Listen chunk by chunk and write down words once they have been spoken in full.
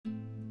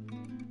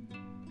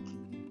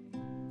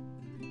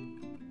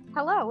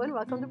Hello and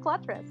welcome to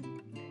Plot Twist.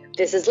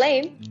 This is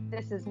Lane.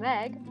 This is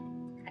Meg.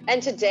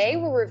 And today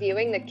we're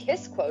reviewing The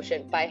Kiss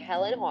Quotient by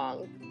Helen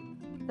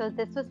Hoang. So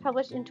this was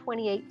published in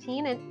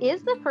 2018 and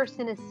is the first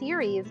in a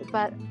series,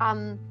 but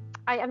I'm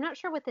not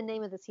sure what the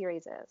name of the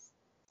series is.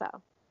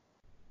 So,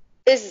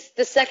 is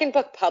the second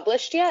book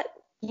published yet?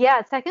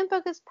 Yeah, second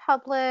book is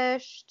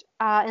published,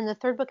 and the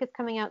third book is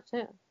coming out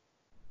soon.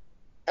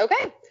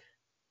 Okay.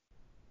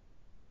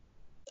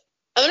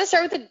 I'm going to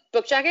start with the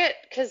book jacket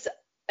because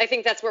I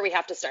think that's where we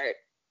have to start.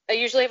 I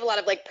usually have a lot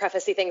of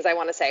prefacey things I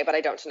want to say, but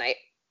I don't tonight.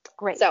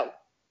 Great. So,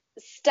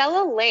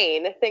 Stella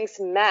Lane thinks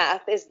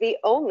math is the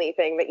only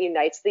thing that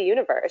unites the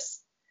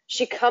universe.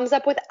 She comes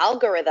up with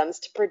algorithms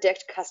to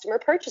predict customer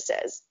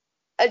purchases,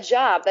 a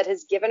job that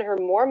has given her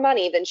more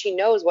money than she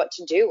knows what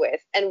to do with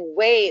and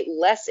way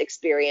less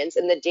experience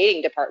in the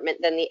dating department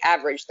than the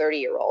average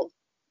 30-year-old.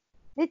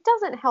 It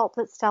doesn't help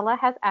that Stella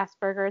has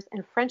Asperger's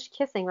and French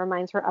kissing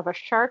reminds her of a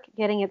shark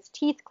getting its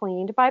teeth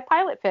cleaned by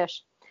pilot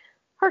fish.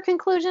 Her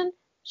conclusion?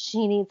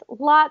 She needs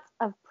lots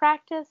of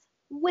practice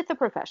with a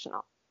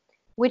professional,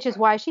 which is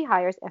why she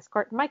hires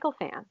escort Michael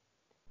Fan.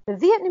 The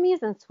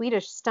Vietnamese and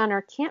Swedish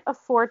stunner can't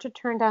afford to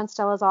turn down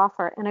Stella's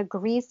offer and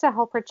agrees to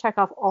help her check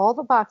off all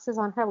the boxes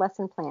on her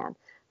lesson plan,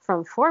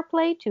 from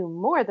foreplay to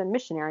more than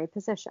missionary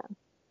position.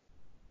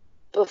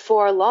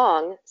 Before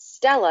long,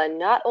 Stella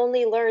not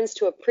only learns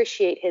to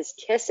appreciate his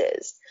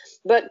kisses,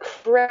 but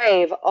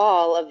crave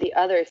all of the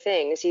other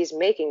things he's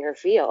making her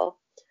feel.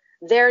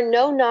 Their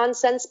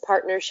no-nonsense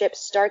partnership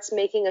starts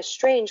making a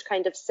strange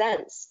kind of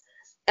sense,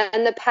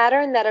 and the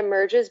pattern that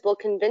emerges will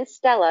convince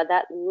Stella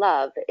that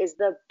love is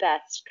the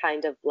best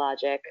kind of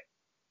logic.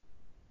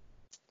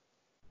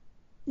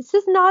 This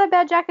is not a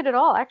bad jacket at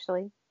all,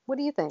 actually. What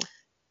do you think?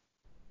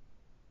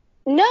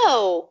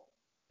 No,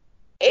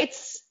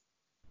 it's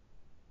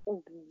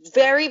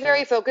very,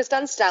 very focused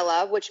on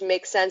Stella, which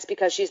makes sense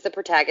because she's the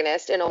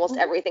protagonist, and almost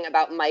everything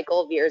about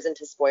Michael veers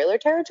into spoiler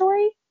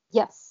territory.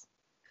 Yes.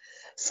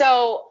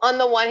 So on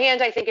the one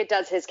hand, I think it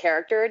does his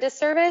character a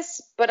disservice,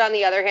 but on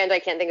the other hand, I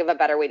can't think of a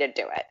better way to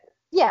do it.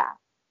 Yeah.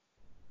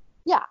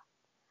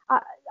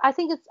 I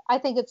think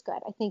it's good.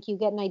 I think you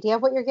get an idea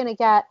of what you're going to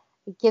get.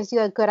 It gives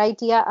you a good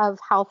idea of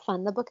how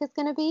fun the book is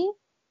going to be.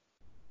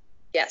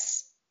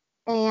 Yes.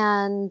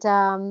 And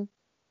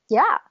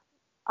yeah.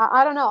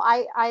 I don't know.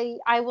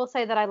 I will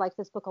say that I like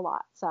this book a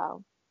lot.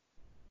 So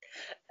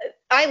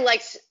I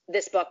liked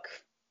this book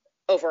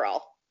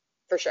overall,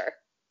 for sure.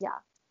 Yeah.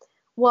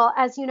 Well,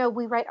 as you know,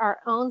 we write our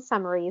own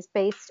summaries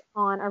based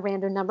on a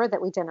random number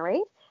that we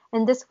generate.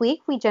 And this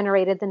week we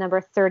generated the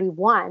number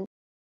 31.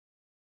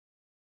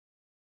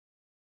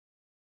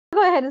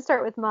 I'll go ahead and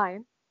start with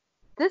mine.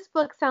 This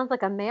book sounds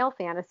like a male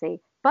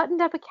fantasy.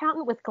 Buttoned up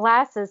accountant with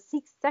glasses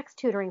seeks sex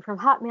tutoring from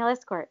hot male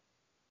escort.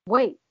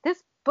 Wait,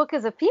 this book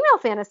is a female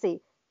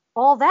fantasy.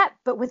 All that,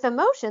 but with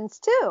emotions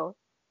too.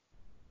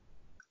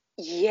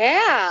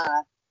 Yeah.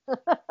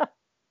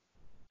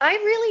 I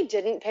really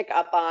didn't pick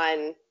up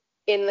on,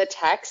 in the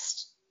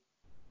text,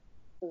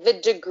 the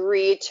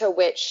degree to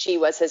which she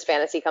was his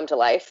fantasy come to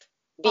life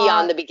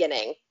beyond the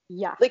beginning.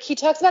 Yeah. He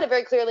talks about it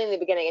very clearly in the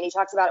beginning, and he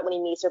talks about it when he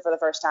meets her for the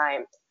first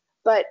time.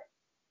 But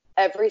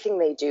everything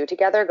they do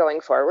together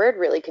going forward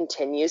really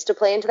continues to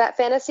play into that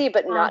fantasy,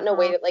 but not in a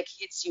way that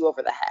hits you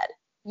over the head.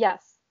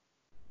 Yes.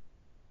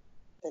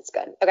 That's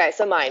good. Okay,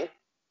 so mine.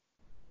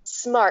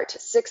 Smart,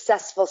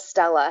 successful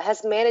Stella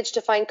has managed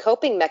to find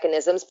coping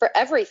mechanisms for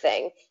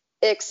everything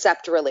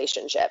except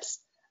relationships.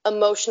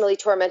 Emotionally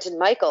tormented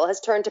Michael has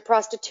turned to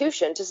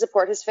prostitution to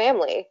support his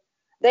family.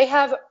 They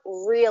have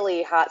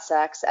really hot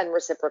sex and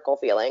reciprocal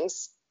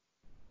feelings.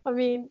 I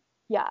mean,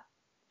 yeah.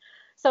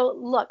 So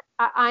look,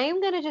 I am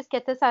going to just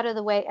get this out of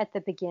the way at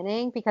the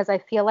beginning because I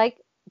feel like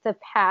in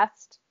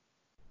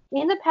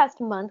the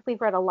past month, we've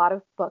read a lot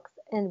of books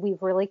and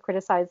we've really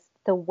criticized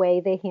the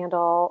way they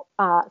handle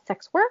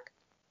sex work.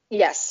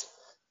 Yes.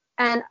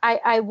 And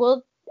I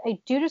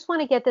do just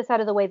want to get this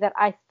out of the way that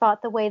I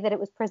thought the way that it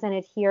was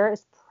presented here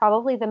is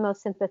probably the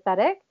most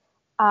sympathetic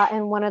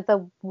and one of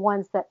the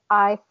ones that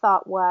I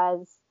thought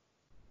was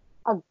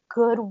a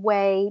good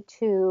way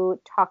to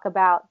talk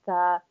about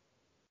the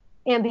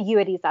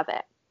ambiguities of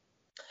it.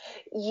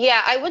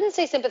 Yeah, I wouldn't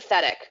say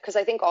sympathetic because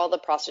I think all the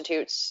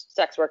prostitutes,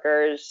 sex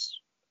workers,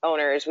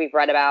 owners we've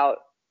read about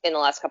in the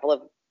last couple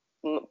of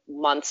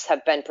months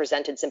have been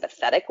presented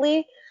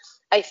sympathetically.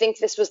 I think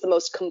this was the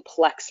most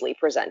complexly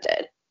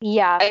presented.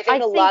 Yeah. I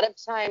think a lot of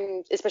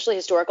times, especially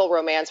historical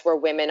romance where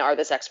women are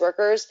the sex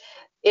workers,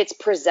 it's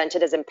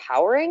presented as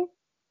empowering.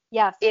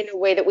 Yes. In a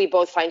way that we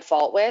both find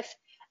fault with.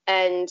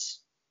 And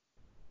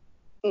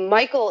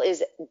Michael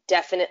is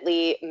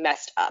definitely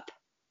messed up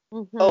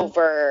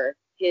over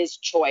his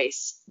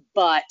choice,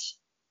 but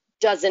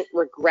doesn't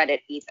regret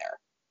it either.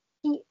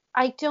 He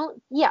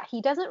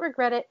doesn't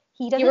regret it.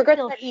 He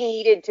regrets that he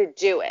needed to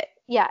do it.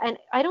 Yeah, and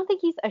I don't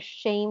think he's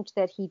ashamed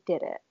that he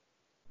did it.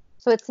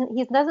 So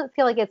he doesn't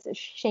feel like it's a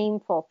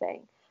shameful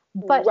thing.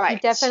 But right. He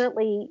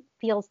definitely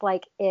feels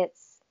like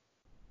it's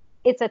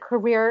a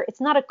career. It's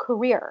not a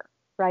career,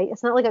 right?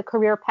 It's not like a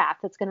career path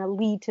that's going to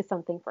lead to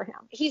something for him.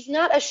 He's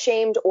not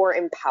ashamed or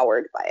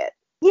empowered by it.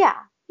 Yeah.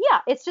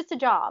 Yeah. It's just a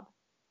job.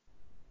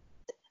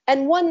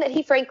 And one that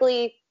he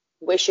frankly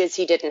wishes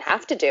he didn't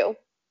have to do.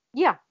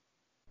 Yeah.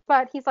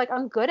 But he's like,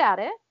 I'm good at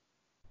it.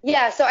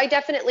 Yeah. So I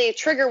definitely,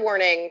 trigger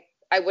warning,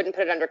 I wouldn't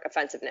put it under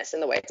offensiveness in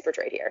the way it's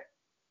portrayed here.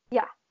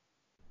 Yeah.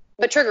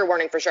 But trigger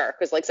warning for sure,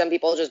 because like some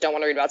people just don't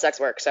want to read about sex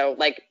work. So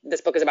like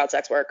this book is about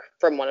sex work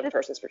from one of the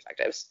person's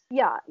perspectives.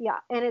 Yeah, yeah,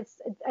 and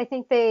I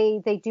think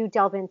they do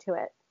delve into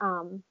it.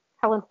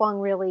 Helen Huang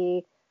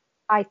really,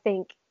 I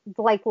think,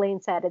 like Lane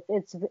said,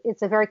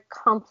 it's a very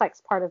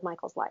complex part of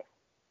Michael's life.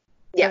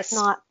 Yes.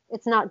 So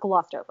it's not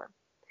glossed over.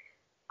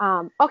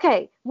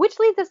 Okay, which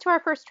leads us to our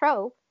first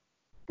trope.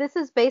 This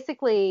is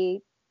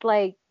basically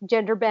like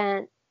gender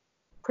bent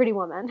Pretty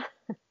Woman.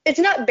 It's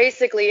not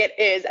basically, it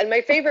is. And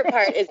my favorite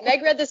part is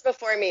Meg read this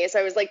before me, so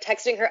I was like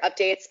texting her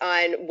updates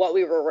on what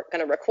we were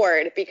going to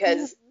record,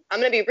 because I'm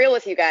going to be real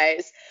with you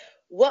guys.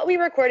 What we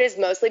record is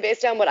mostly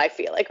based on what I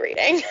feel like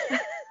reading.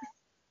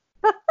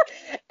 And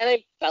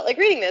I felt like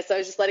reading this, so I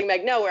was just letting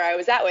Meg know where I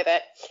was at with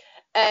it.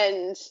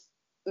 And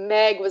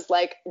Meg was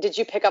like, did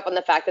you pick up on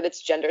the fact that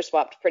it's gender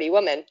swapped Pretty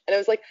Woman? And I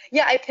was like,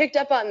 yeah, I picked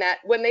up on that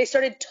when they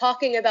started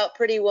talking about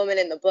Pretty Woman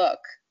in the book.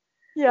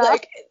 Yeah.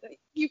 Like,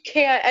 you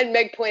can't, and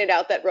Meg pointed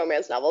out that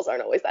romance novels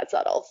aren't always that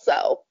subtle,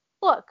 so.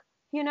 Look,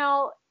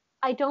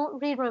 I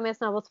don't read romance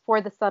novels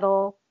for the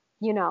subtle,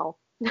 the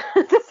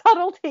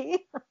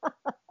subtlety.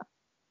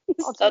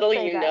 Subtle,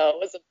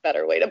 is a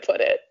better way to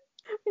put it.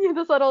 Yeah,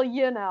 the subtle,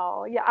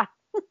 yeah.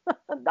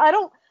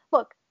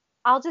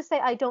 I'll just say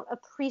I don't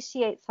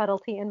appreciate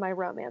subtlety in my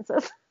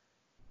romances.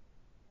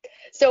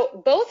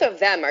 So both of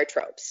them are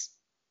tropes.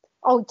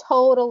 Oh,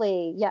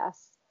 totally,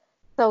 yes.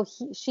 So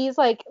she's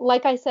like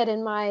I said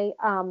in my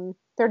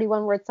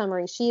 31-word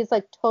summary, she's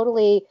like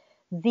totally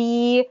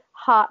the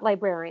hot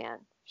librarian.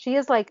 She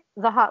is like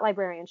the hot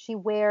librarian. She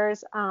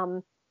wears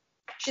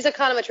She's a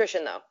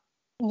econometrician though.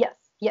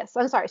 Yes.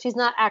 I'm sorry. She's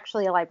not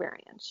actually a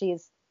librarian.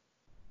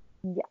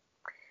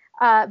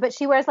 But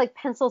she wears like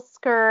pencil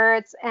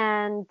skirts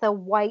and the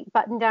white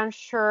button-down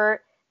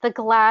shirt, the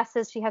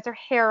glasses. She has her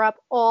hair up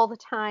all the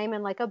time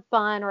in like a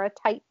bun or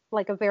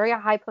like a very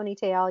high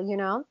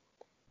ponytail,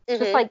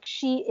 Mm-hmm. Just like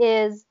she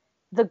is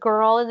the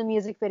girl in the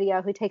music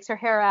video who takes her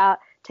hair out,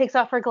 takes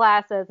off her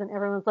glasses, and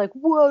everyone's like,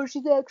 whoa,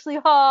 she's actually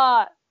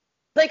hot.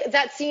 Like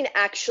that scene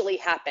actually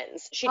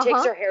happens. She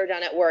takes her hair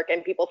down at work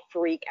and people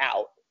freak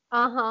out.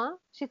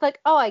 She's like,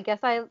 oh, I guess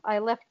I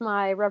left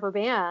my rubber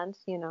band,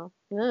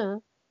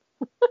 It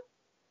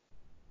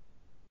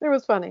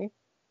was funny.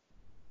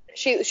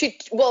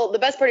 Well, the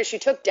best part is she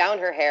took down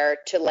her hair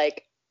to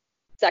like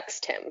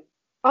sext him.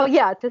 Oh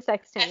yeah, to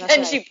sext him.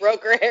 And she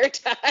broke her hair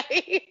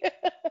tie.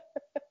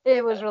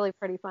 It was really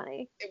pretty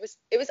funny. It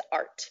was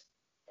art.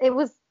 It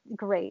was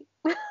great.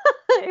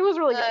 It was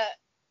really good.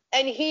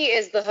 And he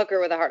is the hooker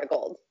with a heart of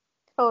gold.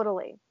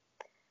 Totally.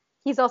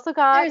 He's also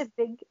got a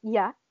big,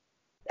 yeah.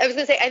 I was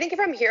going to say, I think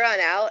from here on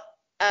out,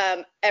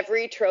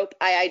 every trope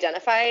I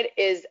identified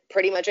is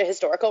pretty much a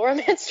historical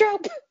romance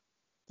trope.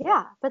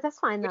 Yeah, but that's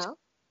fine though.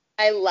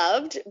 I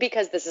loved,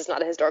 because this is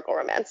not a historical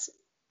romance.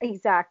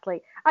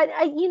 Exactly.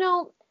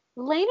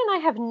 Lane and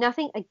I have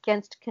nothing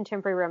against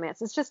contemporary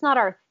romance. It's just not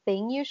our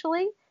thing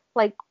usually.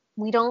 Like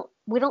we don't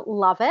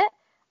love it.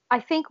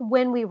 I think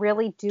when we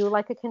really do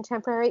like a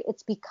contemporary,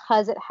 it's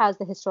because it has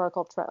the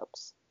historical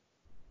tropes.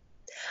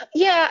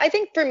 Yeah, I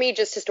think for me,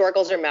 just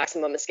historicals are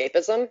maximum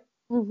escapism.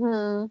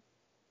 Mm-hmm.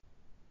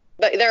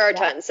 But there are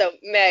tons. So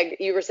Meg,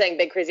 you were saying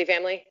Big Crazy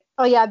Family?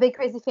 Oh yeah, Big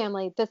Crazy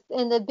Family.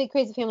 And the Big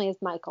Crazy Family is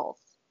Michael's.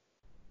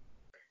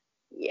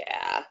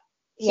 Yeah.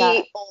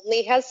 He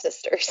only has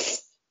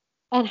sisters.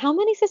 And how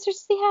many sisters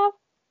does he have?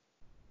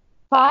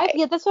 5?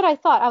 Yeah, that's what I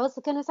thought. I was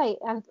gonna say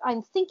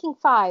I'm thinking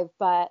 5,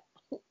 but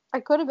I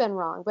could have been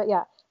wrong. But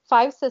yeah,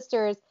 5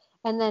 sisters,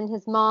 and then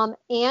his mom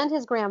and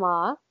his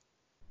grandma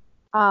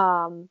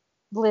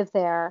live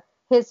there.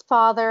 His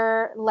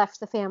father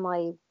left the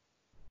family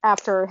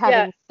after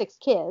having 6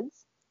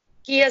 kids.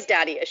 He has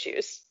daddy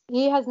issues.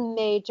 He has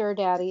major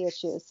daddy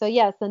issues. So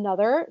yes,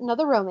 another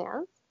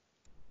romance.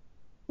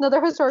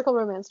 Another historical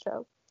romance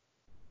trope.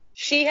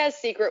 She has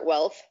secret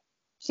wealth.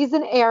 She's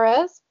an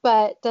heiress,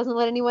 but doesn't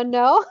let anyone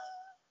know.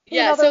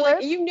 Yeah, so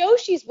like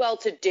she's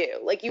well-to-do.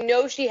 Like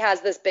she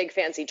has this big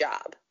fancy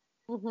job.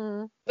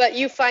 Mm-hmm. But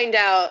you find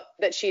out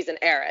that she's an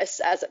heiress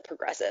as it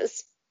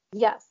progresses.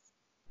 Yes.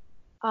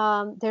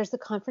 There's the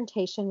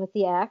confrontation with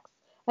the ex,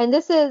 and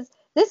this is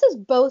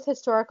both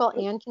historical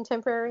and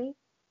contemporary.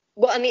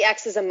 Well, and the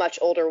ex is a much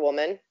older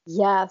woman.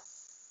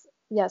 Yes,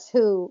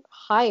 who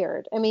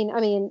hired. I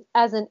mean,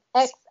 as an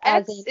ex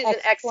is an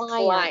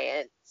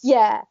ex-client.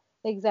 Yeah,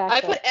 exactly.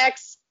 I put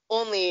ex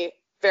only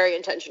very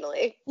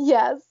intentionally.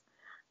 Yes.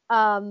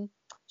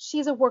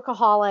 She's a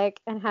workaholic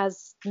and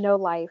has no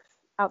life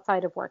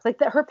outside of work. Like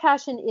her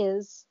passion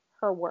is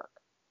her work.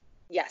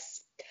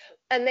 Yes.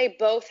 And they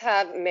both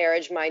have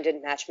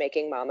marriage-minded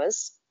matchmaking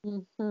mamas.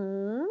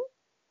 Mm-hmm.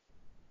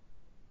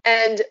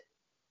 And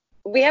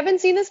We haven't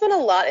seen this one a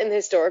lot in the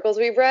historicals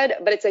we've read,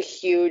 but it's a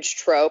huge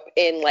trope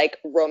in like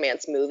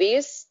romance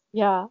movies.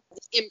 Yeah.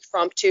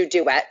 Impromptu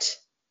duet.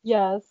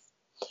 Yes.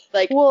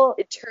 Like, well,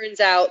 it turns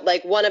out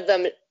like one of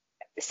them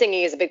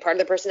singing is a big part of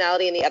their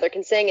personality and the other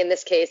can sing. In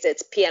this case,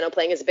 it's piano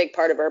playing is a big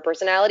part of her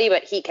personality,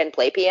 but he can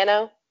play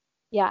piano.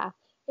 yeah.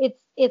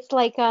 It's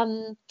like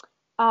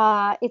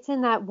it's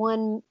in that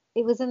one.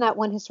 It was in that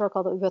one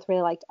historical that we both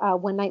really liked.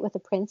 One Night with the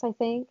Prince, I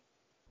think.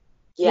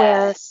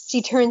 Where Yes.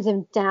 she turns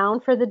him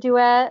down for the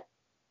duet.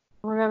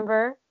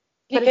 Remember?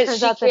 But it Because turns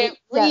she out that can't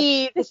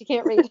read. yes, she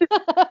can't read.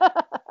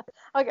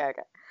 Okay.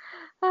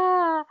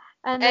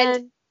 And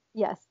then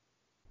yes,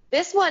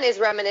 This one is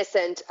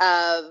reminiscent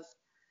of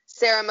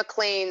Sarah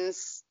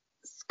MacLean's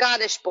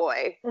Scottish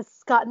Boy. it's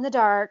Scott in the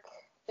Dark.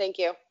 Thank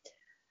you.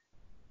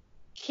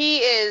 He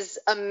is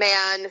a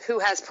man who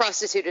has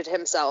prostituted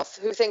himself,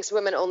 who thinks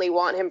women only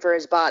want him for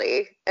his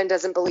body, and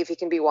doesn't believe he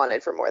can be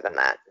wanted for more than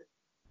that.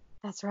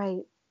 That's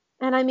right.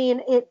 And I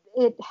mean,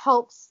 it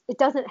helps. It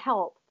doesn't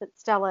help that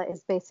Stella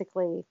is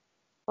basically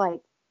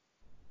like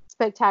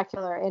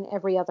spectacular in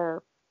every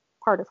other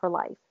part of her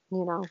life,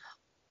 you know?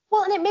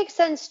 Well, and it makes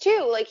sense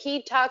too. Like,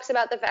 he talks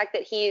about the fact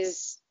that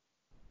he's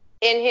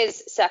in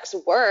his sex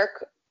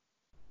work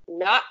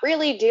not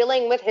really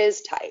dealing with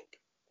his type,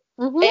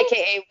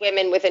 aka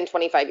women within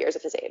 25 years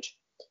of his age.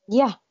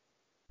 Yeah.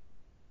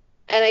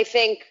 And I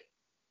think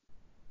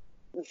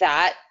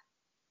that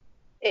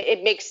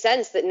it makes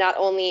sense that not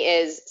only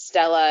is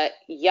Stella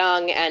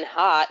young and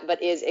hot,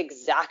 but is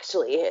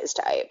exactly his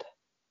type.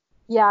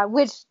 Yeah,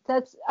 which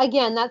that's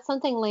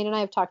something Lane and I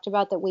have talked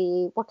about that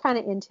we're kind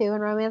of into in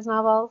romance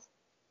novels.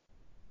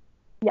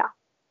 Yeah.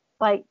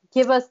 Like,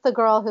 give us the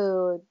girl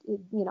who,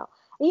 you know,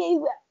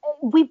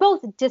 we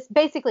both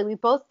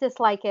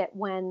dislike it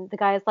when the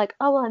guy is like,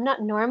 oh, well, I'm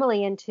not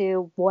normally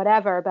into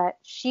whatever, but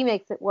she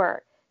makes it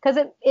work. Because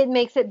it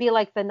makes it be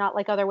like the not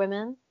like other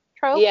women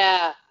trope.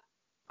 Yeah.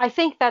 I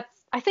think that's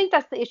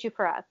the issue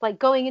for us. Like,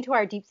 going into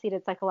our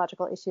deep-seated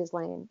psychological issues,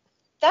 Lane.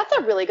 That's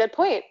a really good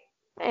point.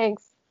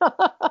 Thanks.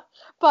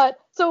 But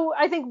so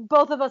I think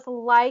both of us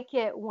like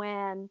it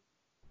when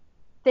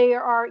they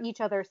are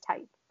each other's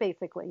type,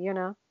 basically, you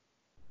know?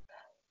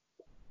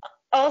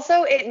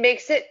 Also, it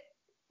makes it,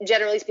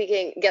 generally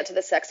speaking, get to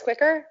the sex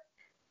quicker.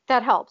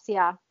 That helps,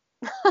 yeah.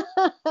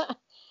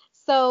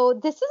 So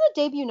this is a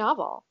debut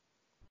novel.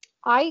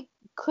 I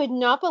could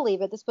not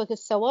believe it. This book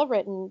is so well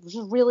written,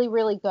 just really,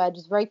 really good,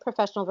 just very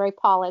professional, very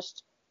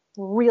polished,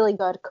 really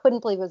good.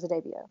 Couldn't believe it was a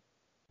debut.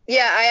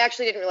 Yeah, I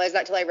actually didn't realize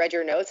that till I read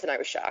your notes, and I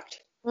was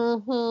shocked.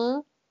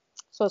 Mm-hmm.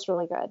 So it's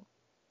really good.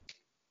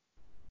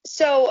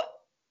 So,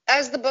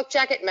 as the book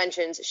jacket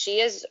mentions,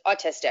 she is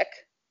autistic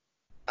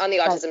on the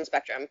autism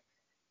spectrum.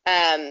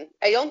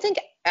 I don't think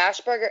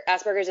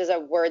Asperger's is a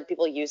word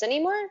people use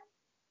anymore.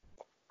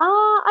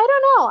 I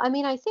don't know. I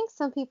mean, I think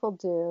some people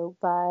do,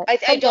 but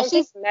I don't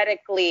think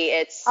medically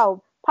it's.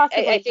 Oh,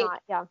 possibly I think,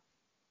 not. Yeah.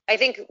 I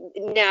think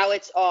now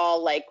it's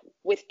all like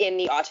within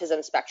the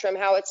autism spectrum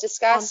how it's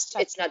discussed.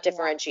 It's not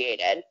differentiated.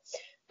 Yeah.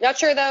 Not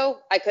sure though.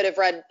 I could have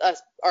read an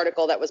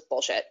article that was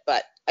bullshit,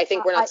 but I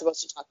think we're not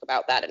supposed to talk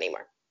about that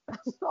anymore.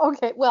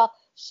 Okay. Well,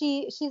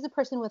 she's a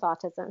person with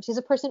autism. She's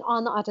a person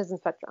on the autism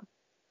spectrum.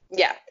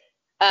 Yeah.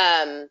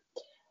 And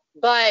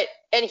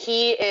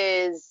he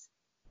is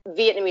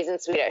Vietnamese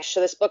and Swedish. So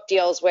this book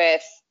deals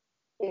with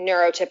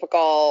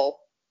neurotypical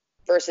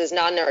versus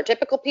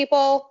non-neurotypical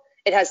people.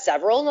 It has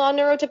several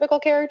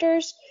non-neurotypical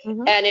characters,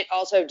 and it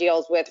also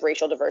deals with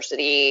racial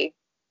diversity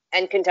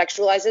and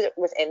contextualizes it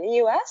within the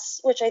U.S.,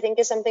 which I think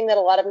is something that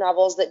a lot of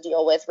novels that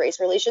deal with race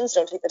relations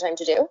don't take the time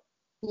to do.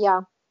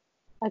 Yeah,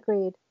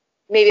 agreed.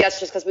 Maybe that's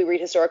just because we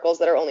read historicals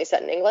that are only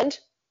set in England.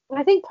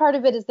 I think part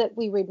of it is that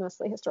we read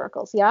mostly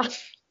historicals, yeah.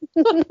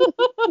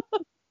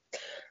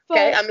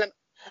 Okay,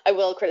 I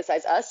will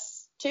criticize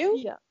us too.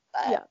 Yeah,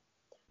 yeah.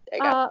 There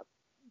you go.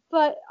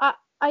 But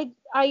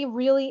I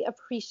really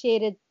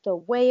appreciated the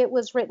way it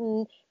was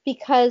written,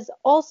 because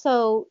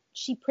also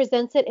she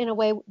presents it in a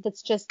way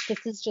that's just,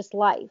 this is just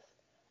life,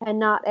 and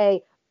not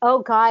oh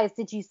guys,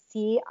 did you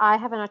see I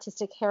have an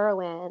autistic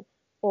heroine,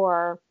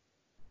 or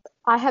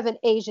I have an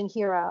Asian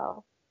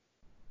hero,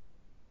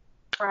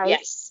 right?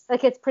 Yes.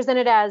 Like, it's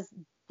presented as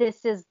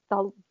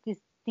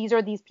these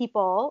are these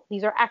people,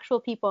 these are actual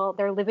people,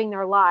 they're living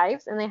their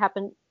lives, and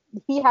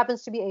he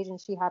happens to be Asian,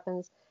 she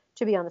happens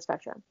to be on the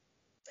spectrum.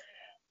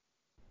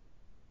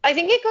 I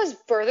think it goes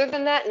further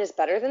than that and is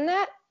better than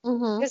that.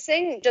 This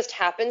thing just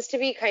happens to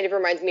be kind of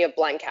reminds me of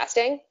blind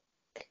casting,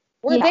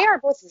 where they are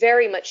both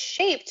very much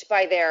shaped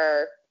by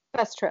their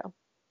That's true.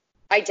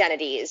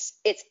 identities.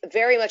 It's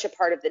very much a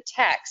part of the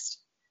text,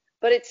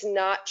 but it's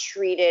not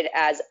treated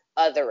as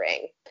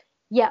othering.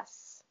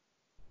 Yes.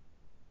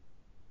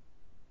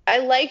 I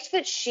liked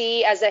that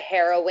she, as a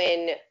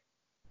heroine,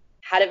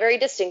 had a very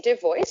distinctive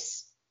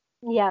voice.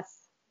 Yes.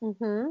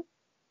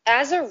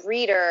 As a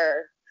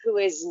reader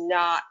who's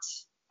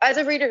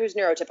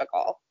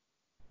neurotypical,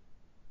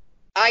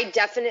 I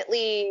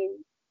definitely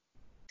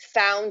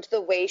found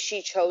the way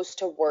she chose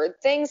to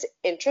word things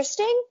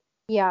interesting.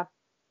 Yeah.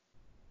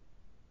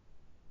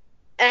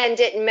 And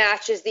it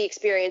matches the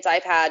experience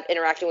I've had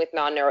interacting with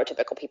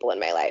non-neurotypical people in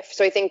my life.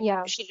 So I think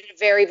she did a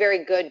very,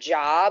 very good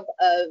job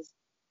of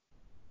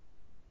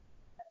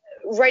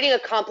writing a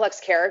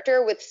complex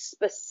character with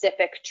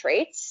specific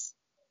traits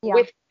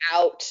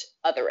without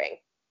othering.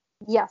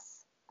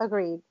 Yes,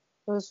 agreed.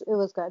 It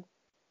was good.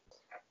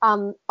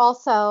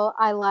 Also,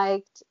 I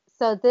liked,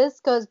 so this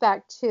goes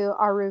back to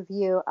our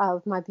review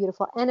of My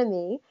Beautiful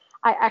Enemy.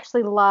 I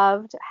actually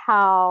loved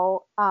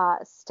how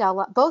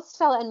both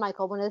Stella and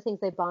Michael, one of the things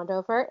they bond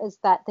over is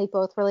that they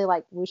both really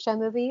like wuxia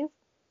movies.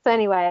 So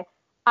anyway,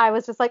 I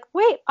was just like,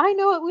 wait, I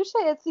know what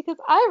wuxia is because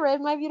I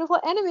read My Beautiful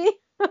Enemy.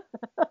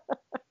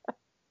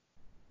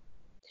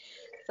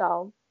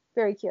 So,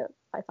 very cute,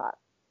 I thought.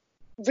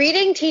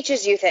 Reading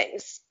teaches you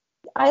things.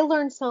 I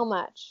learned so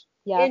much.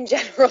 Yeah. In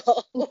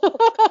general.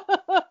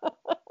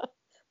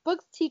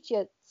 Books teach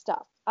you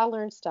stuff. I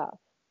learned stuff.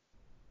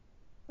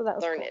 So that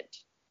was Learn cool. it.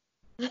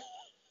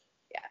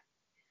 Yeah.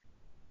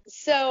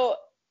 So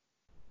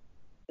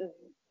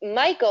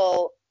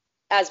Michael,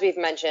 as we've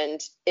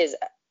mentioned, is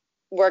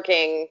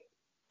working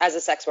as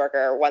a sex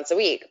worker once a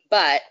week,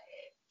 but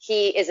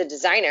he is a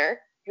designer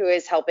who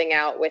is helping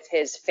out with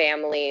his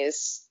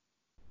family's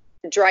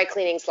dry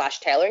cleaning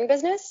 / tailoring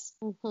business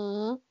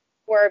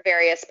for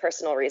various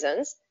personal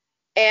reasons.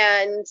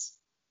 And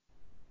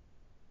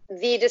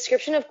the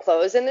description of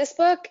clothes in this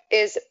book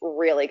is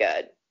really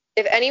good.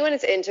 If anyone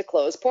is into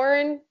clothes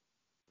porn,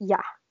 yeah,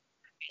 I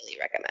highly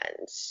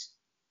recommend.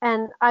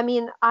 And I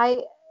mean,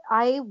 I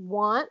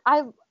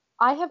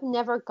have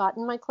never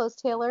gotten my clothes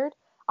tailored.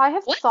 I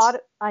have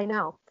thought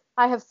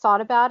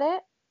about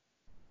it,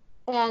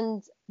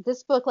 and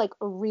this book like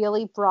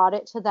really brought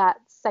it to that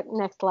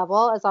next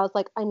level. As I was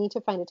like, I need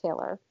to find a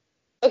tailor.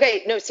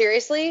 Okay, no,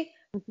 seriously,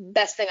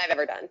 best thing I've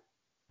ever done.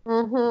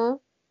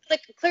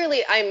 Like,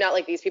 clearly, I'm not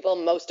like these people.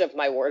 Most of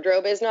my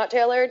wardrobe is not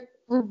tailored.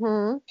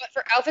 But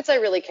for outfits I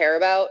really care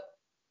about,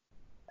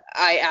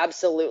 I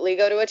absolutely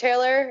go to a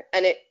tailor,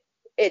 and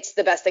it's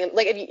the best thing.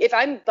 Like, if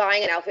I'm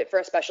buying an outfit for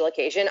a special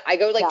occasion, I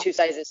go like 2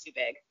 sizes too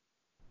big.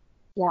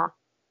 Yeah.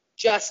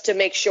 Just to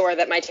make sure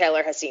that my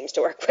tailor has seams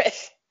to work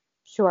with.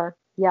 Sure.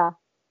 Yeah.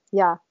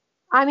 Yeah.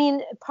 I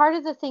mean, part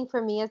of the thing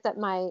for me is that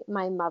my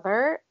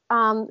mother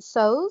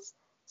sews.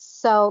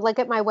 So, like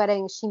at my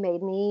wedding, she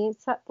made me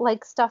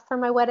like stuff for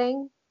my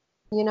wedding.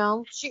 You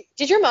know.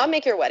 Did your mom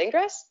make your wedding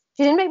dress?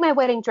 She didn't make my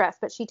wedding dress,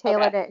 but she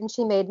tailored it, and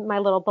she made my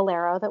little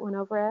bolero that went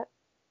over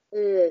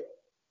it.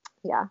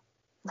 Yeah.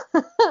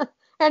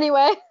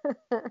 Anyway.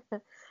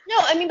 No,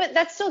 I mean, but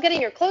that's still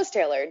getting your clothes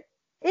tailored.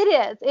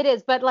 It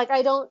is. But like,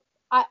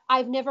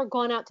 I've never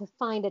gone out to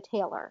find a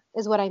tailor,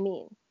 is what I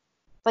mean.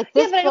 Like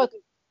this book.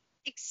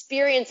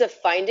 Experience of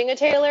finding a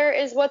tailor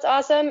is what's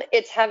awesome.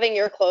 It's having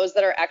your clothes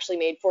that are actually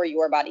made for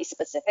your body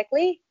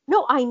specifically.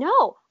 No, I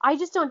know. I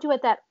just don't do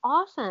it that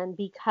often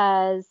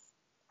because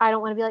I don't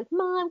want to be like,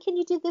 Mom, can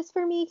you do this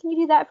for me? Can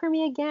you do that for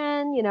me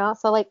again? You know?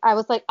 So like, I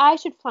was like, I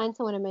should find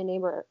someone in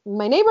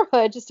my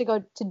neighborhood just to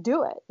go to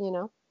do it, you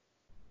know?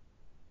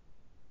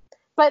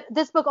 But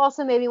this book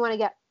also made me want to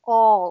get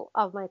all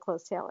of my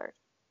clothes tailored.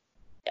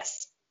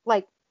 Yes.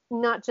 Like,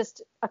 not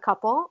just a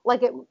couple.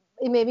 Like, it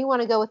made me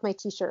want to go with my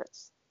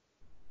t-shirts.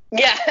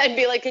 Yeah, I'd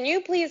be like, can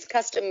you please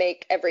custom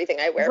make everything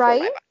I wear for my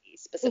body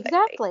specifically?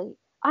 Exactly.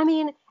 I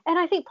mean, and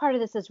I think part of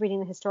this is reading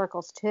the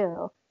historicals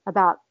too,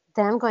 about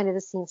them going to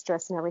the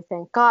seamstress and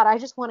everything. God, I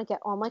just want to get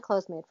all my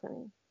clothes made for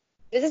me.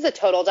 This is a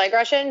total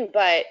digression,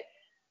 but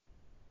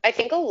I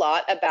think a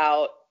lot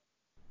about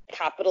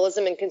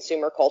capitalism and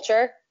consumer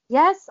culture.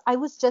 Yes, I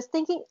was just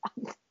thinking.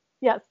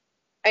 Yes.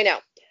 I know.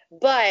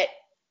 But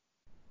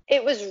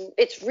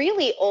it's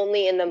really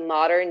only in the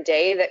modern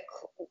day that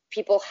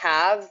people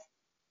have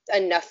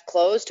enough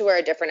clothes to wear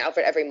a different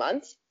outfit every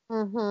month.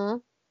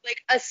 Like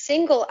a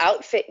single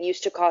outfit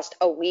used to cost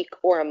a week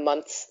or a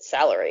month's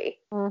salary.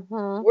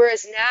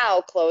 Whereas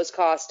now clothes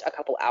cost a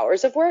couple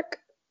hours of work.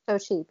 So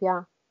cheap,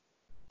 yeah.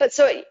 But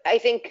so I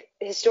think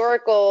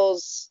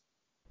historicals,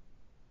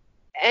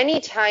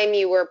 anytime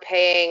you were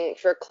paying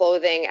for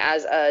clothing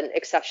as an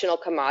exceptional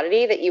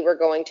commodity that you were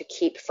going to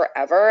keep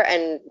forever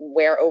and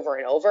wear over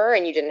and over,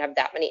 and you didn't have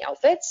that many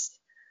outfits,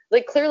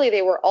 like clearly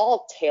they were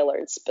all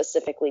tailored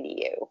specifically to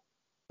you.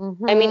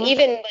 I mean,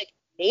 even like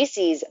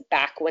Macy's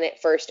back when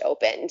it first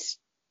opened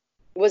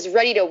was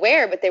ready to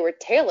wear, but they were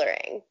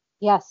tailoring.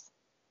 Yes.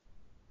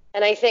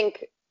 And I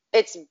think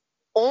it's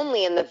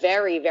only in the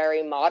very,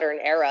 very modern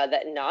era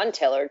that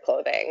non-tailored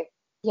clothing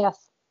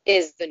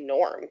is the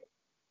norm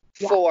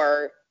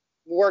for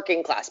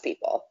working class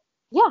people.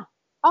 Yeah.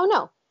 Oh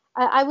no.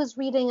 I was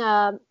reading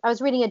a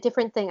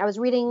different thing. I was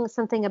reading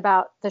something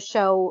about the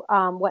show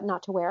What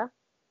Not to Wear.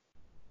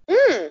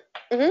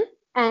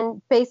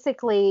 And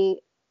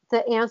basically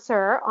the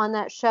answer on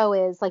that show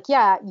is like,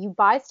 yeah, you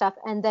buy stuff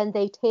and then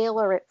they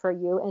tailor it for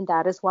you, and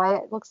that is why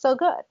it looks so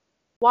good.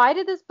 Why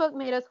did this book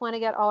make us want to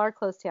get all our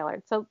clothes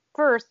tailored? So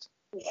first,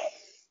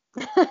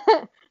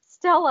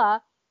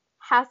 Stella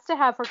has to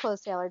have her clothes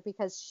tailored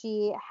because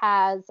she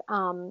has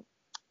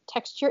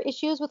texture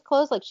issues with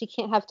clothes. Like she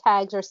can't have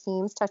tags or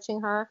seams touching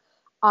her.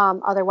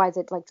 Otherwise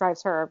it like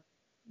drives her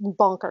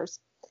bonkers.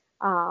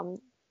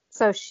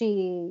 So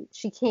she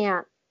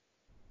can't.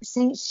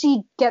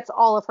 She gets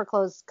all of her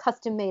clothes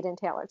custom made and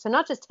tailored. So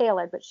not just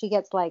tailored, but she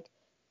gets like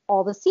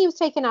all the seams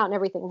taken out and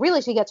everything.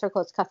 Really, she gets her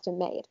clothes custom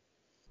made.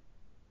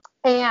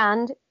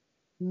 And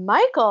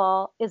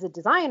Michael is a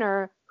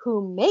designer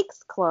who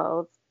makes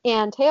clothes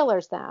and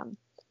tailors them.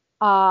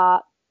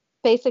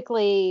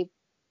 Basically,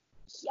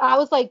 I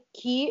was like,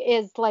 he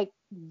is like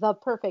the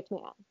perfect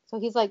man. So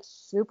he's like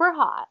super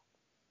hot.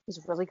 He's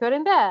really good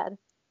in bed.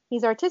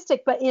 He's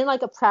artistic, but in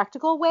like a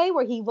practical way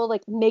where he will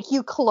like make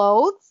you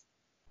clothes.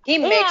 He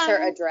makes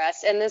her a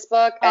dress in this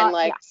book, and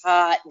like, yes.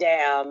 Hot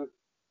damn.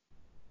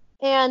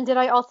 And did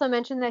I also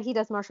mention that he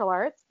does martial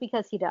arts?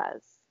 Because he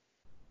does.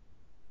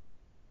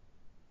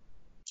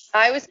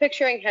 I was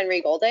picturing Henry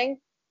Golding.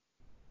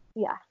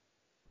 Yeah.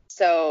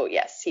 So,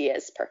 yes, he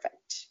is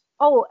perfect.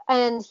 Oh,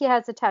 and he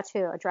has a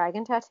tattoo, a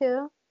dragon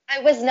tattoo.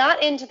 I was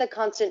not into the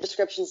constant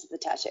descriptions of the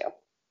tattoo.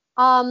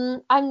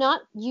 I'm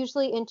not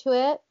usually into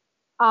it,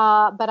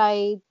 but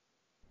I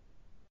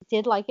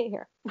did like it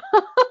here.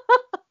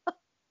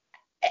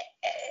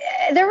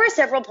 There were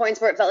several points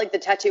where it felt like the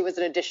tattoo was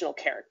an additional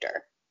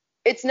character.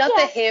 It's not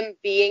the him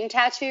being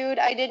tattooed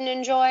I didn't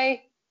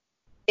enjoy.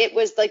 It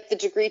was like the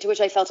degree to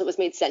which I felt it was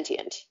made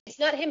sentient. It's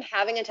not him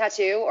having a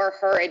tattoo or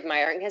her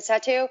admiring his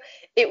tattoo.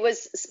 It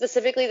was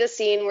specifically the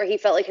scene where he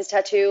felt like his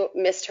tattoo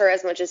missed her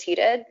as much as he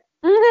did.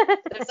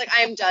 It's like,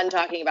 I'm done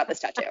talking about this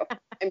tattoo.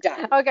 I'm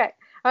done.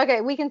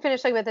 Okay, we can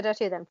finish talking about the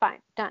tattoo then. Fine,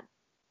 done.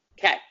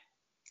 Okay.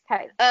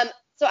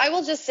 So I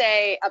will just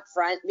say up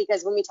front,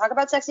 because when we talk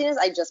about sexiness,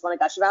 I just want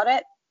to gush about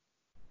it.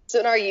 So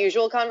in our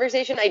usual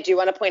conversation, I do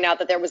want to point out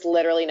that there was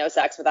literally no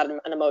sex without an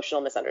emotional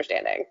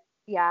misunderstanding.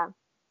 Yeah.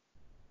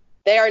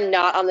 They are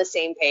not on the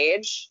same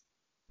page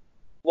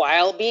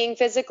while being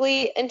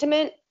physically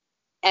intimate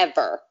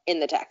ever in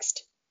the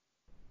text.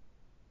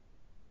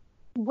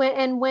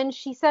 When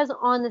she says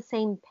on the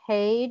same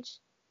page,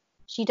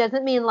 she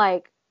doesn't mean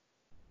like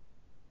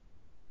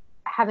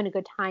having a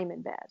good time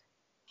in bed.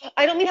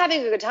 I don't mean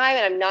having a good time,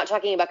 and I'm not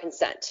talking about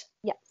consent.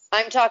 Yes.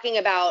 I'm talking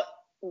about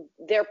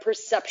their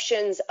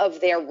perceptions of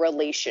their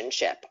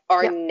relationship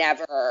are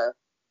never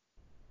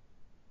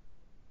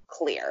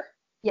clear.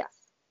 Yes.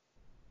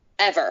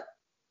 Ever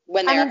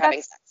when they are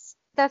having sex.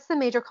 That's the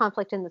major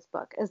conflict in this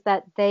book, is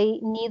that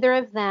neither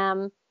of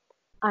them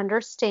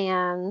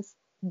understands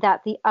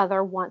that the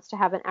other wants to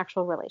have an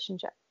actual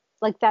relationship.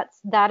 Like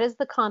that is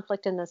the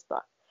conflict in this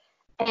book.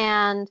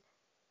 And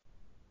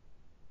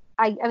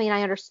I mean,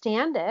 I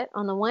understand it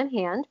on the one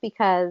hand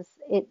because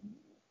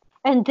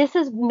and this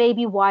is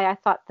maybe why I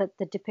thought that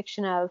the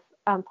depiction of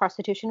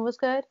prostitution was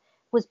good,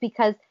 was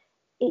because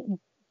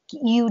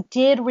you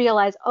did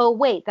realize, oh,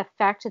 wait, the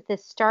fact that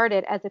this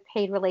started as a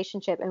paid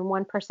relationship and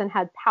one person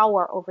had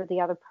power over the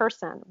other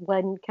person.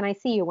 When can I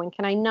see you? When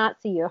can I not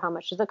see you? How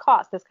much does it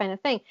cost? This kind of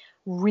thing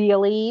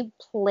really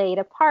played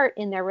a part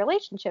in their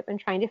relationship and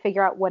trying to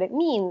figure out what it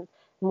means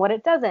and what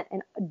it doesn't.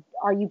 And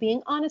are you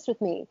being honest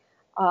with me?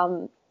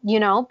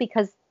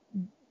 Because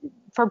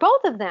for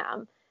both of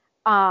them,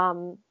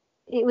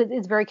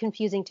 it's very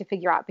confusing to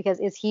figure out,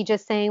 because is he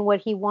just saying what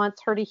he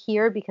wants her to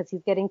hear because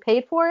he's getting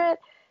paid for it?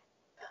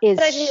 Is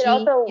but I think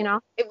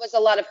it was a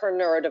lot of her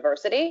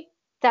neurodiversity.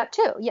 That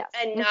too, yes.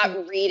 And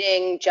not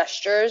reading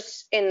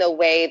gestures in the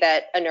way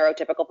that a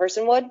neurotypical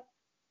person would.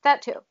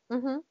 That too.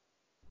 Mm-hmm.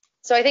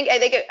 So I think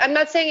I'm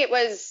not saying it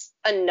was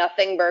a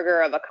nothing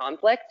burger of a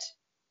conflict,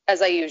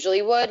 as I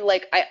usually would.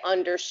 Like, I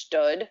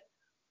understood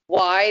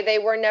why they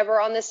were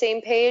never on the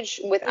same page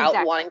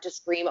without wanting to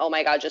scream, oh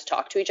my God, just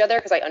talk to each other,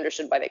 because I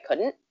understood why they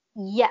couldn't.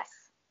 Yes.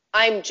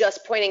 I'm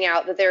just pointing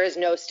out that there is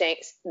no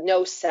sex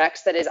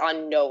that is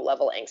on no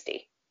level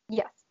angsty.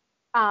 Yes.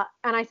 And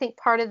I think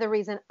part of the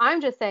reason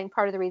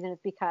is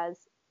because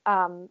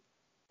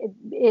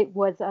it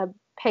was a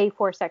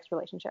pay-for sex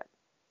relationship.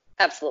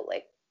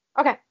 Absolutely.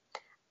 Okay.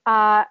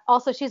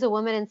 Also, she's a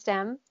woman in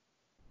STEM.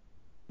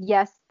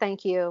 Yes,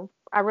 thank you.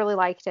 I really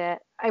liked it.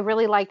 I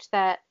really liked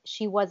that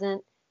she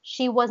wasn't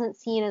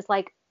seen as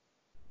like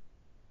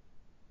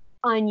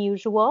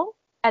unusual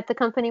at the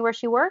company where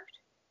she worked.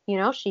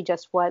 She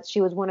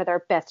was one of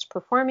their best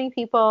performing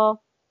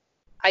people.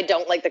 I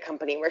don't like the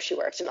company where she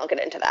worked, and I'll get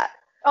into that.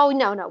 Oh,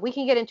 no, we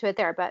can get into it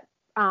there, but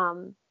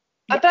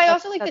but I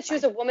also like that she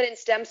was a woman in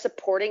STEM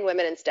supporting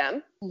women in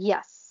STEM.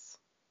 Yes,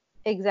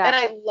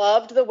 exactly. And I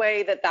loved the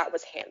way that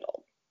was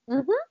handled.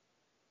 Mm-hmm.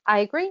 I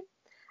agree.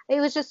 It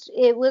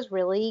was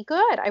really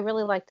good. I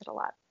really liked it a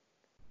lot.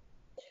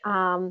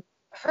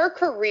 Her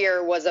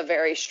career was a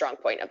very strong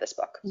point of this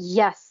book.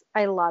 Yes,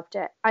 I loved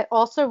it. I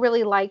also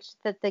really liked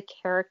that the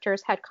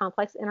characters had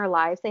complex inner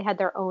lives. They had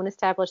their own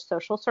established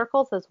social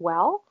circles as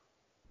well.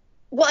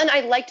 Well, and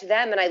I liked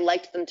them, and I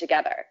liked them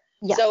together.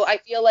 Yes. So I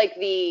feel like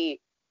the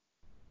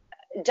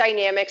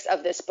dynamics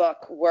of this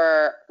book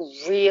were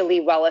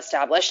really well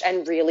established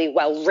and really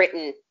well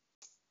written.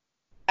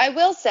 I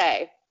will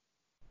say,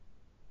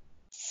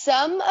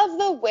 some of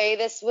the way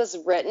this was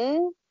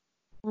written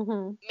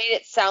made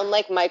it sound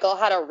like Michael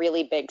had a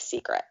really big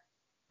secret.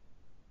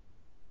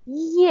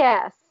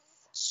 Yes.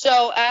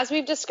 So as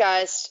we've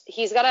discussed,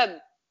 he's got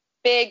a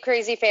big,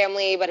 crazy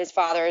family, but his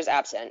father is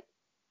absent.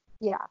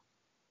 Yeah.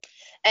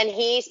 And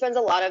he spends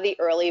a lot of the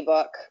early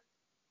book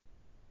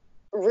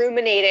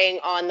ruminating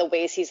on the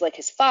ways he's like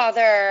his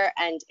father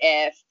and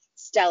if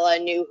Stella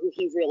knew who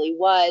he really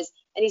was.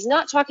 And he's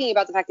not talking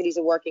about the fact that he's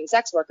a working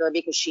sex worker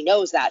because she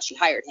knows that. She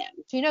hired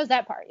him. She knows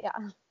that part, yeah.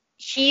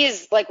 He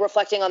is like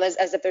reflecting on this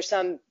as if there's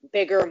some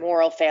bigger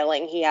moral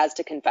failing he has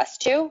to confess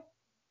to.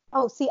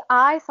 Oh, see,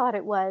 I thought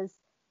it was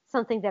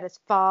something that his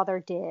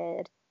father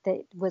did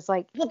that was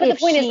like, Well, but if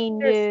the point is, she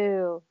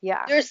knew.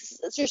 Yeah.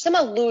 there's some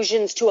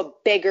allusions to a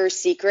bigger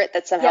secret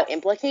that somehow Yes.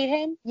 implicate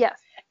him. Yes.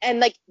 And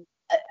like,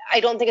 I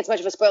don't think it's much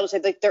of a spoiler to say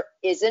like there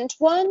isn't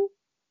one.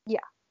 Yeah.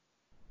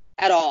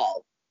 At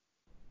all.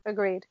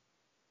 Agreed.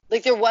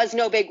 Like there was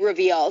no big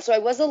reveal. So I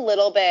was a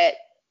little bit,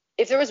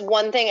 if there was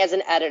one thing as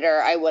an editor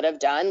I would have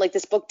done, like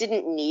this book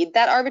didn't need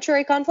that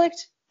arbitrary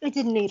conflict. It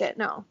didn't need it,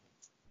 no.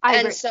 I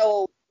agree.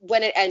 So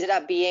when it ended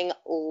up being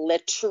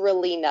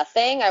literally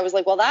nothing, I was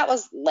like, well, that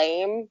was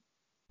lame.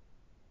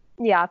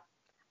 Yeah.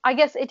 I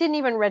guess it didn't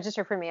even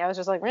register for me. I was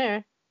just like,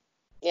 meh.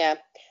 Yeah.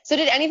 So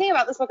did anything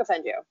about this book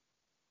offend you?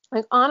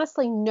 Like,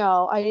 honestly,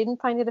 no, I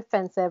didn't find it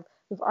offensive.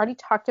 We've already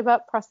talked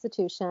about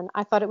prostitution.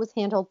 I thought it was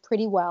handled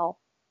pretty well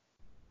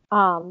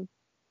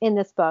in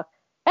this book.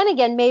 And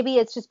again, maybe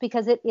it's just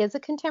because it is a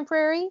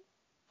contemporary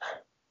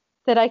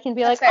that I can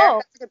be That's like, fair. oh,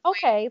 That's a good point.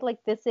 okay, like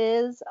this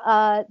is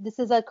a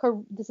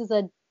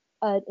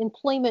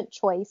employment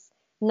choice,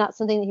 not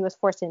something that he was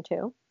forced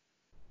into.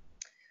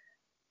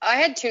 I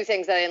had two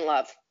things that I didn't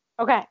love.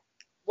 Okay.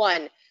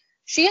 One,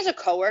 she has a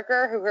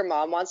coworker who her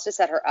mom wants to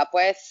set her up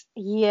with.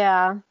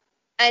 Yeah.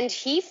 And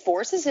he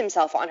forces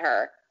himself on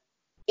her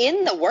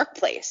in the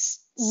workplace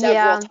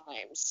several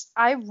times.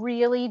 I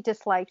really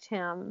disliked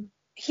him.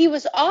 He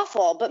was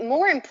awful, but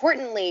more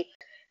importantly,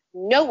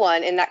 no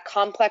one in that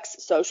complex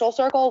social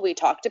circle we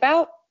talked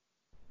about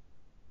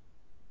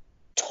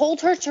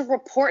told her to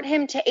report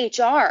him to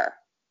HR.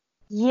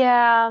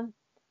 Yeah.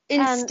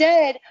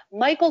 Instead,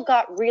 Michael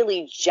got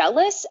really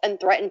jealous and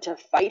threatened to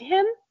fight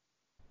him.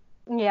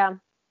 Yeah.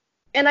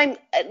 And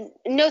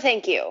no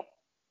thank you.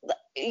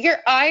 Your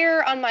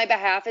ire on my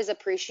behalf is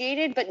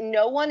appreciated, but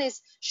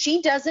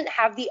she doesn't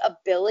have the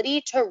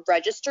ability to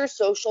register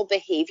social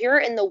behavior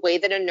in the way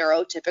that a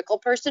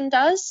neurotypical person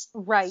does.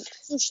 Right.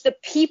 So the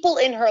people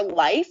in her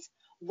life,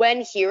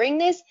 when hearing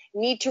this,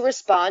 need to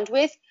respond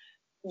with,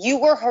 you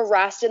were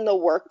harassed in the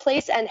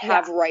workplace and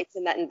have rights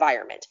in that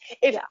environment.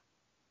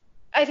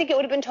 I think it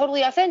would have been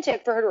totally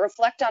authentic for her to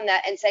reflect on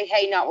that and say,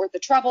 hey, not worth the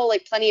trouble.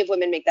 Like plenty of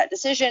women make that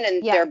decision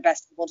and they're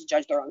best able to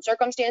judge their own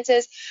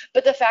circumstances.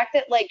 But the fact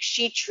that like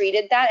she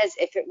treated that as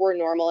if it were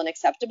normal and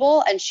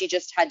acceptable and she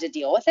just had to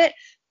deal with it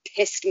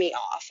pissed me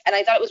off. And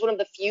I thought it was one of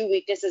the few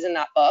weaknesses in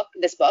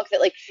this book, that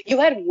like you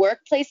had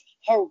workplace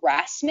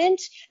harassment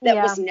that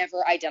was never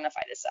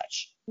identified as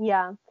such.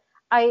 Yeah.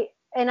 I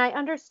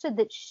understood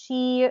that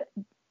she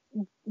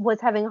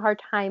was having a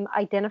hard time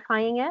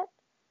identifying it.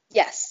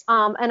 Yes.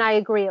 And I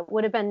agree. It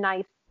would have been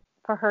nice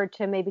for her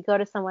to maybe go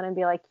to someone and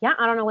be like, yeah,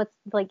 I don't know what's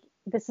like,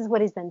 this is what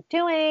he's been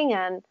doing.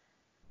 And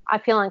I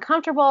feel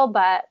uncomfortable,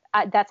 but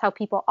that's how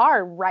people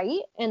are.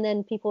 Right. And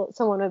then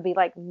someone would be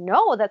like,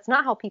 no, that's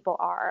not how people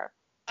are.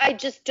 I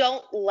just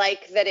don't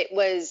like that it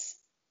was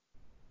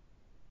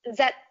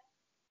that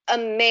a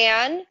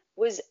man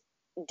was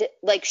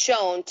like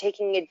shown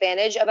taking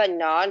advantage of a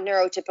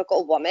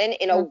non-neurotypical woman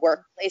in a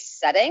workplace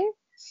setting.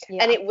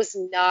 Yeah. And it was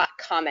not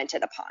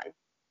commented upon.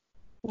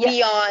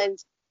 Beyond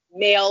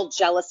male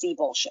jealousy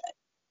bullshit.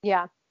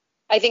 Yeah.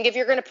 I think if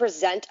you're going to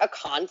present a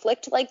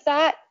conflict like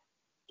that,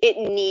 it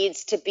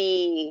needs to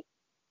be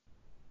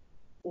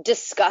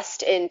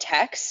discussed in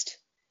text,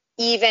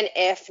 even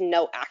if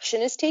no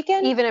action is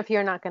taken. Even if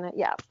you're not going to,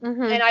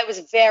 Mm-hmm. And I was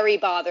very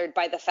bothered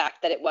by the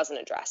fact that it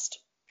wasn't addressed.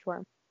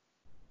 Sure.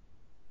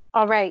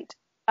 All right.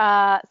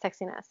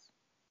 Sexiness.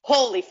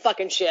 Holy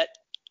fucking shit.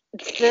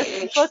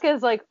 This book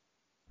is like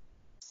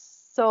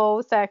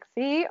so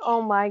sexy.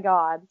 Oh my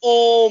god.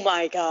 Oh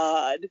my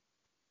god.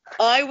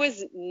 I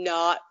was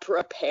not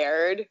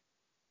prepared.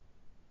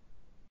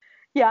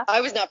 Yeah.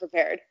 I was not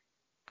prepared.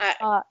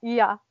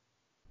 Yeah.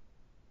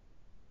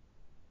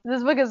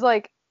 This book is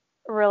like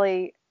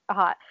really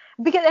hot.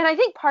 And I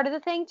think part of the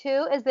thing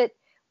too is that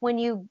when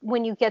you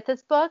get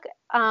this book,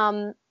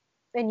 and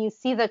you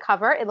see the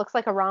cover, it looks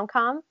like a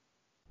rom-com.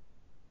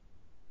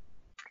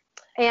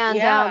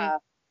 And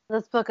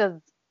this book is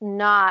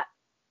not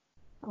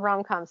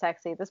rom-com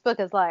sexy. This book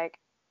is like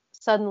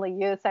Suddenly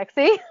You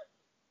sexy.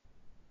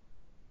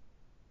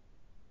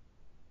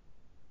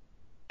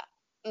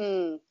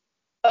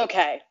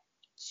 Okay.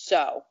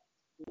 So,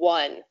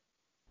 1,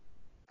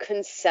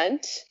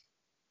 consent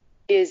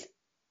is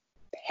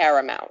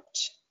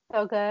paramount.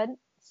 So good.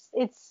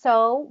 It's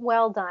so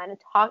well done.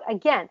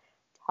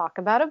 Talk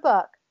about a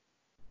book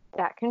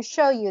that can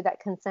show you that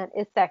consent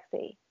is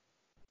sexy,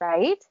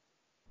 right?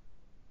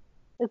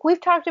 Like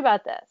we've talked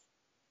about this.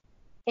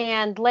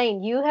 And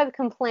Lane, you have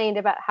complained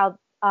about how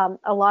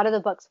a lot of the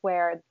books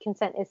where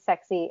consent is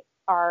sexy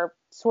are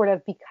sort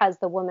of because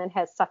the woman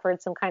has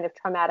suffered some kind of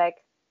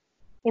traumatic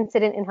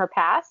incident in her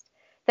past.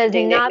 That is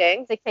Ding, not ding,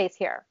 ding. the case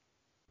here.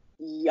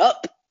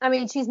 Yup. I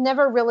mean, she's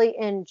never really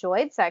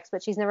enjoyed sex,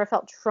 but she's never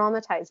felt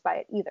traumatized by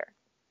it either.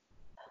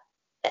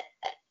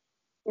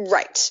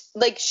 Right.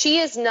 Like, she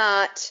is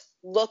not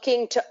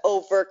looking to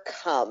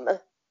overcome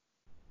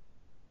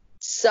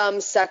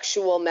some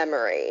sexual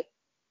memory.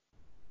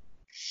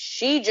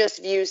 She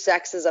just views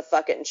sex as a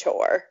fucking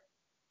chore.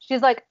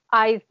 She's like,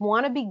 I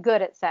want to be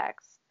good at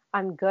sex.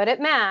 I'm good at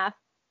math.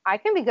 I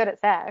can be good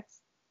at sex.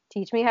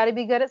 Teach me how to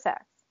be good at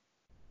sex.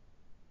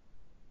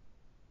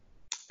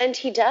 And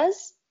he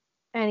does.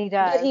 And he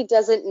does. But he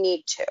doesn't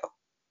need to.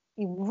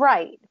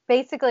 Right.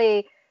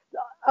 Basically,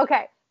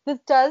 okay, this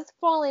does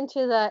fall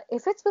into the,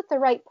 if it's with the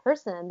right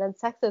person, then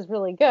sex is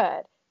really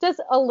good. Does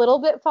a little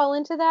bit fall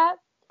into that.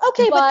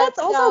 Okay, but that's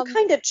also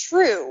kind of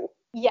true.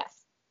 Yes.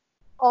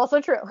 Also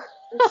true.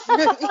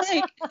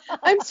 Like,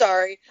 I'm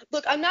sorry.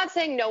 Look, I'm not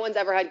saying no one's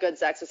ever had good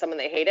sex with someone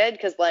they hated,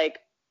 because, like,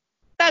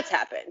 that's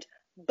happened.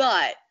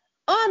 But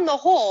on the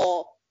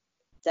whole,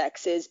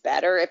 sex is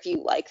better if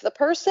you like the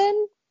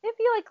person. If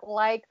you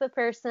like the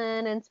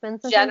person and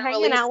spend some time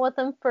hanging out with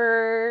them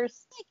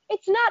first.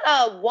 It's not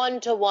a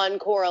one-to-one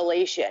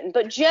correlation,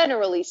 but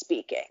generally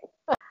speaking.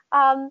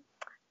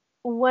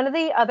 One of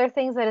the other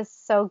things that is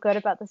so good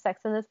about the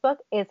sex in this book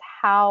is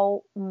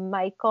how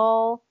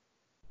Michael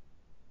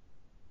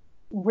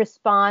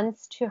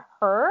responds to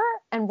her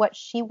and what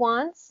she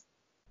wants.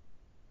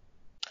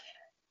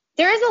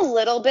 There is a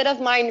little bit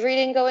of mind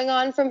reading going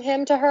on from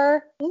him to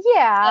her.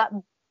 Yeah.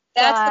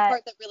 That's the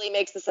part that really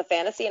makes this a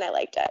fantasy, and I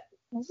liked it.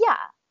 Yeah,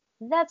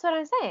 that's what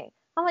I'm saying.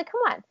 I'm like,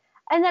 come on.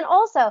 And then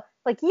also,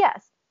 like,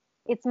 yes,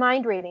 it's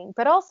mind reading,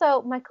 but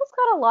also Michael's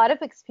got a lot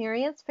of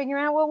experience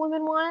figuring out what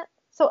women want.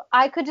 So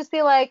I could just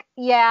be like,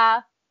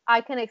 yeah,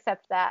 I can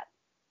accept that.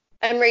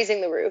 I'm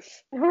raising the roof.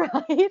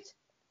 Right?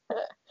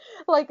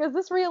 Like, is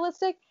this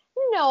realistic?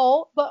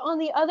 No, but on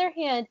the other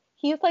hand,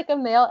 he's like a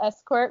male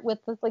escort with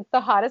this, like,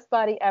 the hottest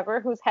body ever,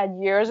 who's had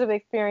years of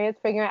experience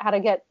figuring out how to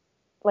get,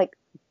 like,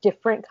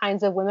 different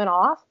kinds of women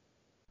off.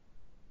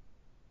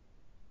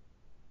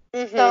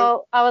 Mm-hmm.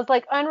 So I was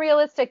like,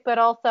 unrealistic, but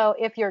also,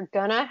 if you're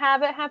gonna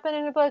have it happen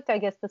in a book, I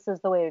guess this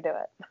is the way to do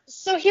it.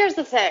 So here's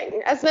the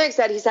thing. As Meg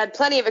said, he's had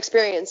plenty of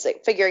experience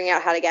figuring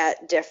out how to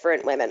get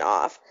different women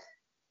off.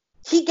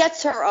 He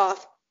gets her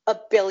off a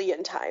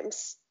billion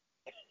times.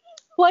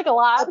 Like a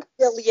lot. A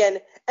billion.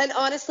 And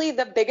honestly,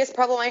 the biggest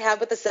problem I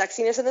have with the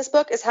sexiness in this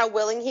book is how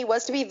willing he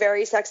was to be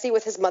very sexy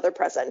with his mother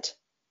present.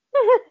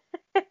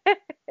 I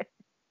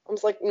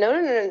was like,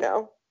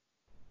 no.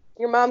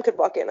 Your mom could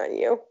walk in on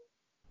you.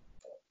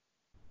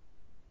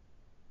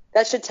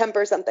 That should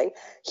temper something.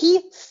 He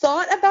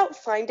thought about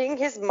finding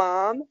his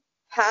mom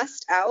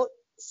passed out,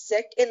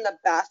 sick in the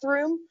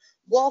bathroom,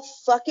 while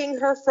fucking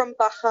her from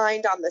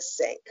behind on the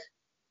sink.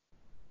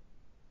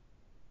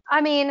 I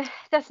mean,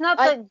 that's not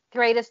the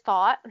greatest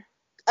thought.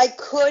 I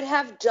could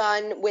have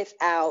done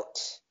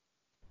without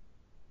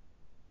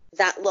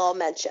that little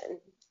mention.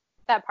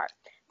 That part.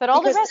 But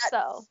all the rest,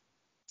 though.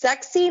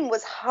 Sex scene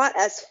was hot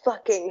as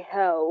fucking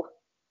hell.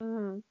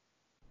 Mm-hmm.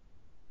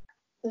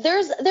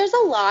 There's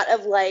a lot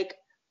of, like,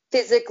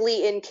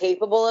 physically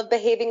incapable of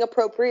behaving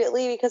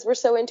appropriately because we're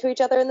so into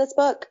each other in this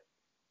book.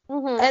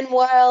 Mm-hmm. And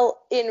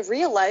while in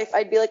real life,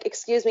 I'd be like,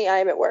 excuse me, I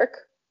am at work.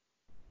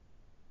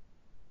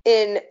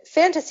 In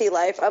fantasy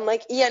life, I'm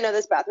like, yeah, no,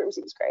 this bathroom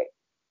seems great.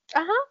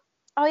 Uh-huh.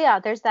 Oh,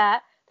 yeah, there's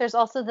that. There's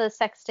also the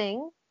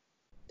sexting.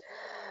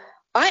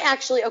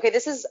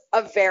 This is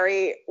a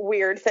very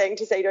weird thing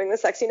to say during the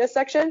sexiness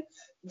section.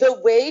 The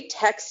way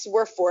texts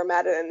were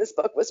formatted in this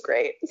book was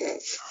great.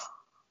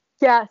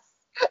 Yes.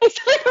 It's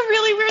like a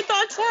really weird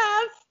thought to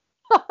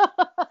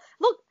have.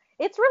 Look,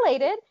 it's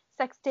related.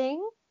 Sexting.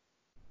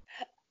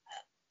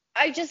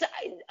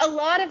 A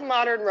lot of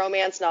modern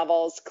romance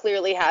novels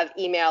clearly have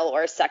email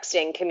or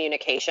sexting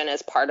communication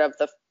as part of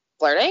the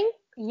flirting.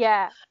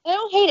 Yeah. I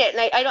don't hate it,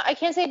 and I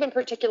can't say I've been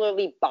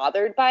particularly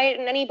bothered by it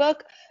in any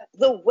book.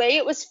 The way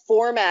it was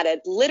formatted,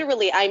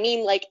 literally, I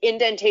mean, like,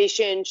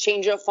 indentation,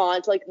 change of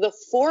font, like, the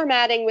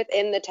formatting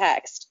within the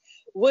text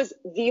was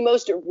the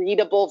most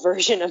readable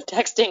version of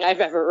texting I've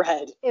ever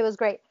read. It was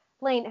great.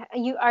 Lane,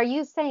 are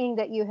you saying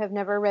that you have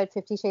never read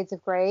 50 Shades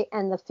of Grey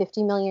and the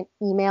 50 million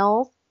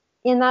emails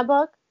in that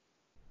book?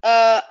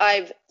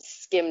 I've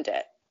skimmed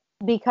it.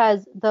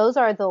 Because those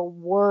are the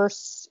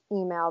worst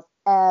emails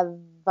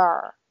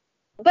ever.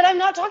 But I'm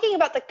not talking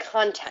about the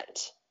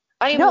content.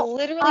 I am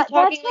literally talking. That's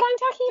what I'm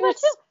talking about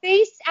too.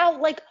 Spaced out,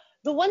 like,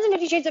 the ones in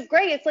 50 Shades of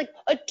Grey, it's like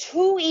a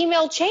 2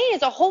 email chain.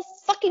 It's a whole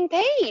fucking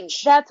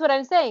page. That's what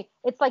I'm saying.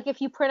 It's like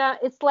if you print out,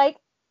 it's like,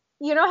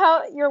 you know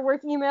how your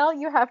work email,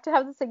 you have to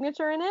have the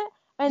signature in it?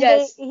 And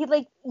yes.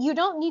 You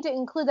don't need to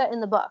include that in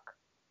the book.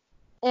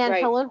 And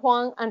right. Helen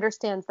Huang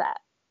understands that.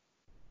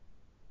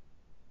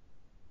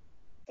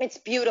 It's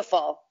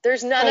beautiful.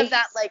 There's none of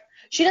that, like,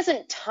 she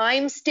doesn't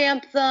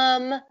timestamp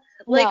them.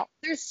 Like, no.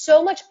 There's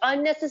so much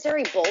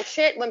unnecessary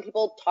bullshit when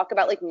people talk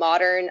about, like,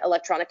 modern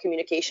electronic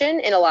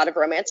communication in a lot of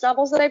romance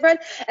novels that I've read.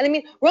 And I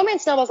mean,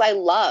 romance novels I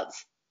love.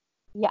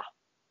 Yeah.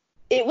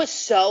 it was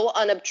so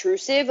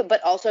unobtrusive,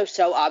 but also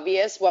so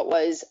obvious what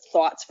was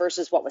thoughts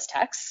versus what was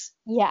text.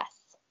 Yes.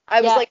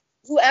 I was like,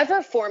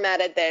 whoever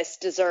formatted this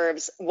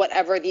deserves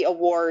whatever the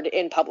award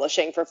in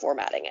publishing for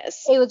formatting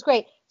is. It was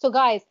great. So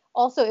guys,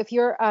 also if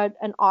you're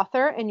an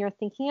author and you're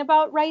thinking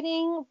about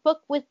writing a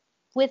book with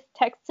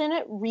text in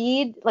it,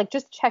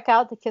 just check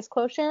out The Kiss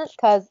Quotient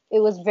because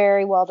it was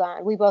very well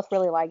done. We both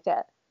really liked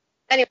it.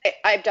 Anyway,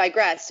 I've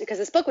digressed because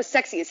this book was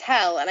sexy as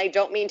hell, and I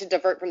don't mean to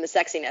divert from the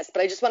sexiness,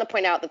 but I just want to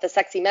point out that the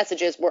sexy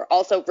messages were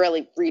also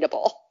really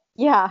readable.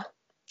 Yeah.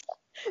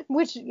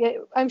 Which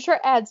I'm sure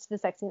adds to the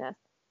sexiness.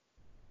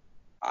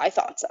 I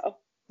thought so.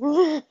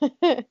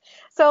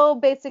 So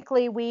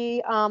basically,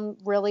 we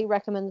really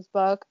recommend this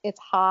book. It's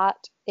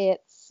hot.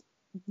 It's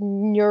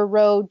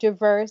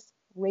neurodiverse,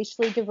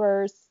 racially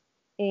diverse,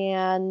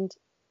 and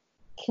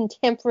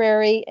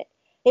contemporary.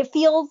 It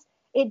feels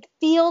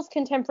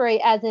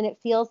contemporary, as in it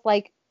feels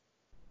like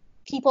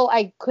people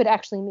I could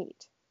actually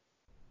meet.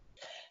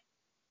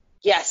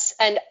 Yes,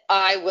 and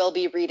I will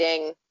be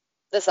reading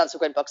the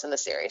subsequent books in the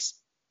series.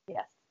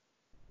 Yes.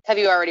 Have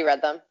you already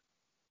read them?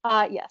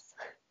 Yes.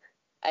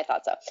 I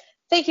thought so.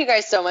 Thank you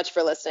guys so much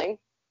for listening.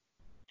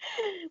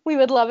 We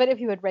would love it if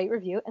you would rate,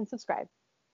 review, and subscribe.